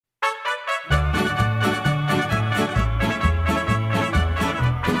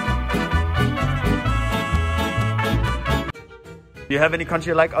Do you have any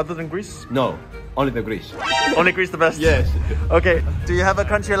country you like other than Greece? No, only the Greece. Only Greece the best? Yes. Okay. Do you have a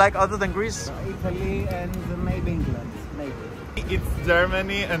country you like other than Greece? Italy and maybe England, maybe. It's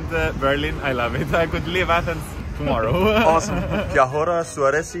Germany and Berlin. I love it. I could leave Athens tomorrow. Awesome. Ποια χώρα σου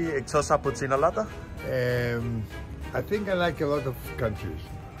αρέσει εκτός από την Ελλάδα? I think I like a lot of countries.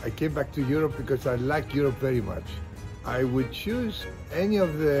 I came back to Europe because I like Europe very much. I would choose any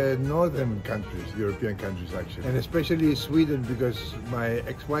of the northern countries, European countries actually, and especially Sweden because my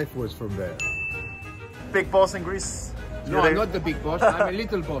ex-wife was from there. Big boss in Greece? No, I'm not the big boss, I'm a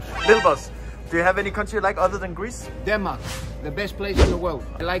little boss. Little boss. Do you have any country you like other than Greece? Denmark, the best place in the world.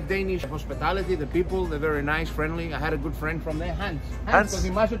 I like Danish hospitality, the people, they're very nice, friendly. I had a good friend from there, Hans. Hans?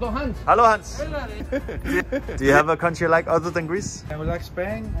 Hans. Hello, Hans. Do you have a country you like other than Greece? I would like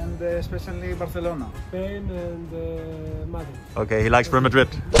Spain and especially Barcelona. Spain and Madrid. Okay, he likes Real Madrid.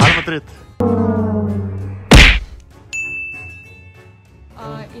 Real Madrid.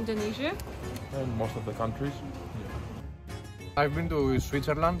 Indonesia. And most of the countries. I've been to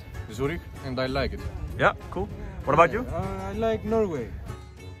Switzerland, Zurich, and I like it. Yeah, cool. What about you? I like Norway.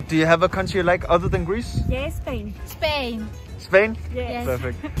 Do you have a country you like other than Greece? Yes, Spain. Spain. Spain? Yes.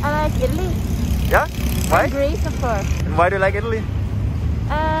 Perfect. I like Italy. Yeah? Why? And Greece, of course. And why do you like Italy?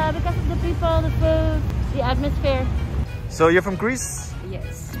 Because of the people, the food, the atmosphere. So you're from Greece?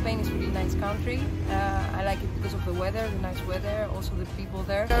 Yes, Spain is a really nice country. I like it because of the weather, the nice weather, also the people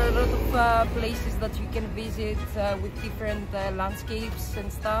there. There are a lot of places that you can visit with different landscapes and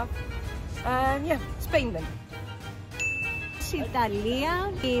stuff. Yeah, Spain then.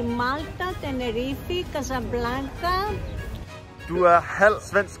 Italia, Malta, Tenerife, Casablanca. Du er halv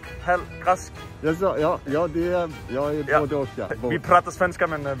svensk, halv græsk. Yes, jag är både och. Vi pratar svenska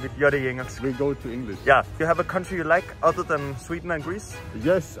men vi gör det i engelsk. We go to English. Yeah. Do you have a country you like other than Sweden and Greece?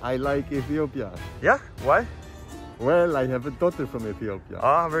 Yes, I like Ethiopia. Yeah? Why? Well, I have a daughter from Ethiopia.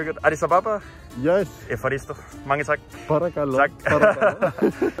 Ah, very good. Addis Ababa? Yes. Efaristo. Mange tak. Parakalo. Tak.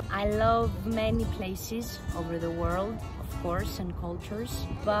 I love many places over the world, of course, and cultures.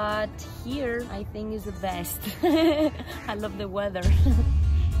 But here, I think is the best. I love the weather.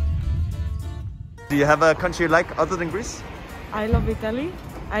 Do you have a country you like other than Greece? I love Italy.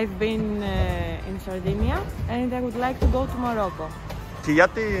 I've been in Sardinia and I would like to go to Morocco.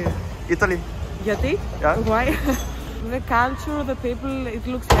 Γιατί Italy? Γιατί? Yeah. Why? The culture, the people, it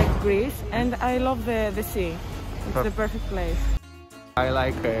looks like Greece and I love the sea. It's the perfect place. I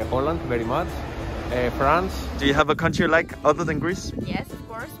like Holland very much. France. Do you have a country you like other than Greece? Yes, of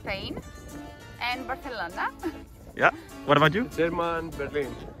course, Spain and Barcelona. Yeah. What about you? German,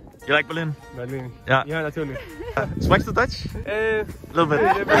 Berlin. You like Berlin? Berlin. Yeah. Ja, natürlich. Sprichst du Deutsch? A little bit.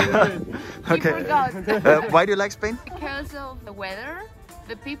 Okay. Why do you like Spain? Because of the weather,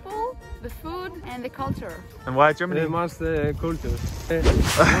 the people, the food and the culture. And why Germany? Most culture.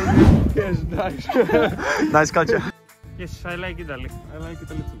 Yes, nice. Nice culture. Yes, I like Italy. I like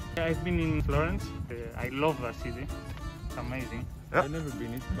Italy too. I've been in Florence. I love that city. It's amazing. Yeah. I've never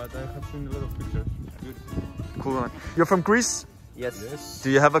been it, but I have seen a lot of pictures. Beautiful. Cool, man. You're from Greece? Yes. Do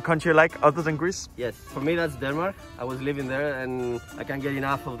you have a country you like other than Greece? Yes. For me, that's Denmark. I was living there, and I can't get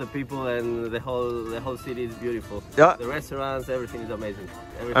enough of the people, and the whole city is beautiful. Yeah. The restaurants, everything is amazing.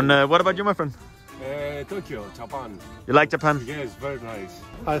 And what about you, my friend? Tokyo, Japan. You like Japan? Yes, very nice.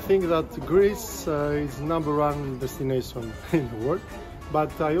 I think that Greece is #1 destination in the world.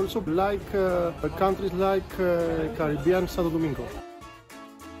 But I also like countries like Caribbean, Santo Domingo.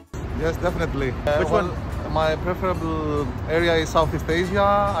 Yes, definitely. Which one? My preferable area is Southeast Asia.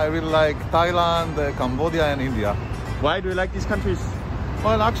 I really like Thailand, Cambodia and India. Why do you like these countries?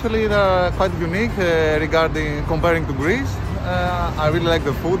 Well, actually they're quite unique regarding comparing to Greece. I really like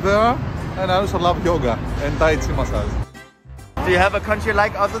the food there and I also love yoga and Tai Chi massage. Do you have a country you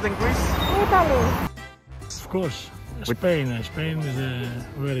like other than Greece? Italy. Of course. Spain. Spain is a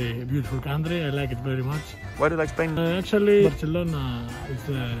very beautiful country. I like it very much. Why do you like Spain? Actually, Barcelona is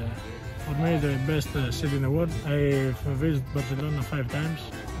for me the best city in the world. I've visited Barcelona 5 times.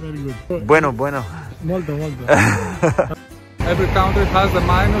 Very good. Bueno. Molto. Every country has the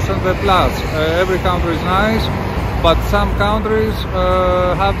minus and the plus. Every country is nice, but some countries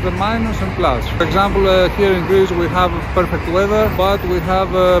have the minus and plus. For example, here in Greece we have perfect weather, but we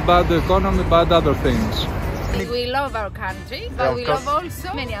have bad economy, bad other things. We love our country, but we love also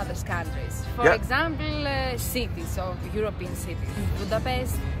many other countries. For example, cities of European cities,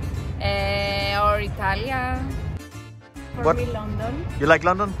 Budapest or Italia. For me, London. You like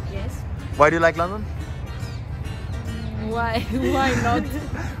London? Yes. Why do you like London? Why? Why not?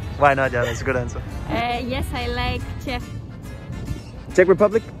 Why not? Yeah, that's a good answer. Yes, I like Czech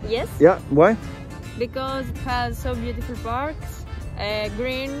Republic? Yes. Yeah. Why? Because it has so beautiful parks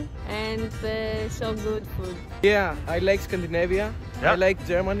green and so good food. Yeah, I like Scandinavia. Yeah. I like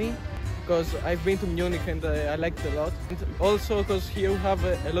Germany because I've been to Munich and I liked it a lot. And also because here we have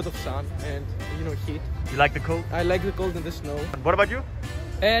a lot of sun and heat. You like the cold? I like the cold and the snow. And what about you?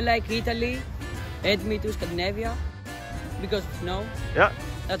 I like Italy. Add me to Scandinavia because of snow. Yeah.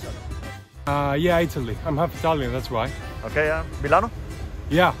 That's all. Yeah, Italy. I'm half Italian, that's why. Okay, Milano?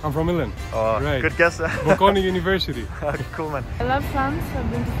 Yeah, I'm from Milan. Oh, right. Good guess. Bocconi University. Cool, man. I love France. I've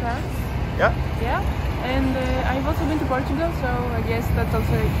been to France. Yeah? Yeah. And I've also been to Portugal, so I guess that's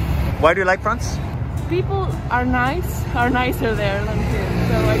also it. Why do you like France? People are nicer there than here,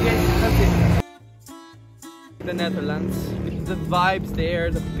 so I guess that's it. The Netherlands, the vibes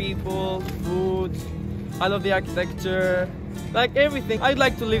there, the people, the food. I love the architecture, like everything. I'd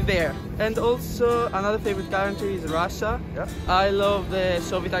like to live there. And also another favorite country is Russia. Yeah. I love the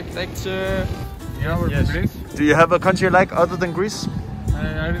Soviet architecture. Yeah, we're from Greece. Do you have a country you like other than Greece?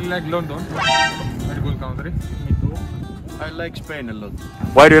 I really like London. Very good country. Me too. I like Spain a lot.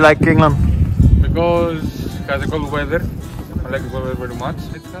 Why do you like England? Because it has a cold weather. I like the weather very much.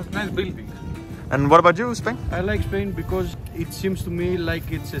 It has nice buildings. And what about you, Spain? I like Spain because it seems to me like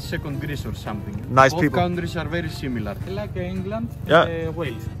it's a second Greece or something. Nice Both people. countries are very similar. I like England Yeah.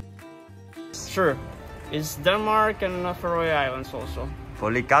 Wales. Sure. It's Denmark and Faroe Islands also.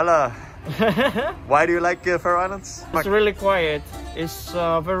 Polikala. Why do you like Faroe Islands? It's really quiet. It's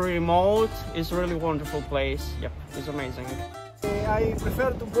very remote. It's a really wonderful place. Yep, it's amazing. I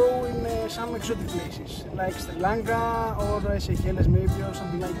prefer to go in some exotic places, like Sri Lanka or Seychelles maybe, or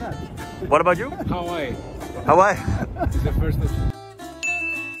something like that. What about you? Hawaii. Hawaii. It's the first option.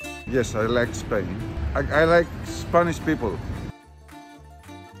 Yes, I like Spain. I like Spanish people.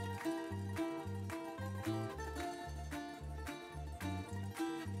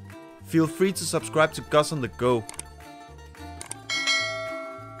 Feel free to subscribe to Gus on the Go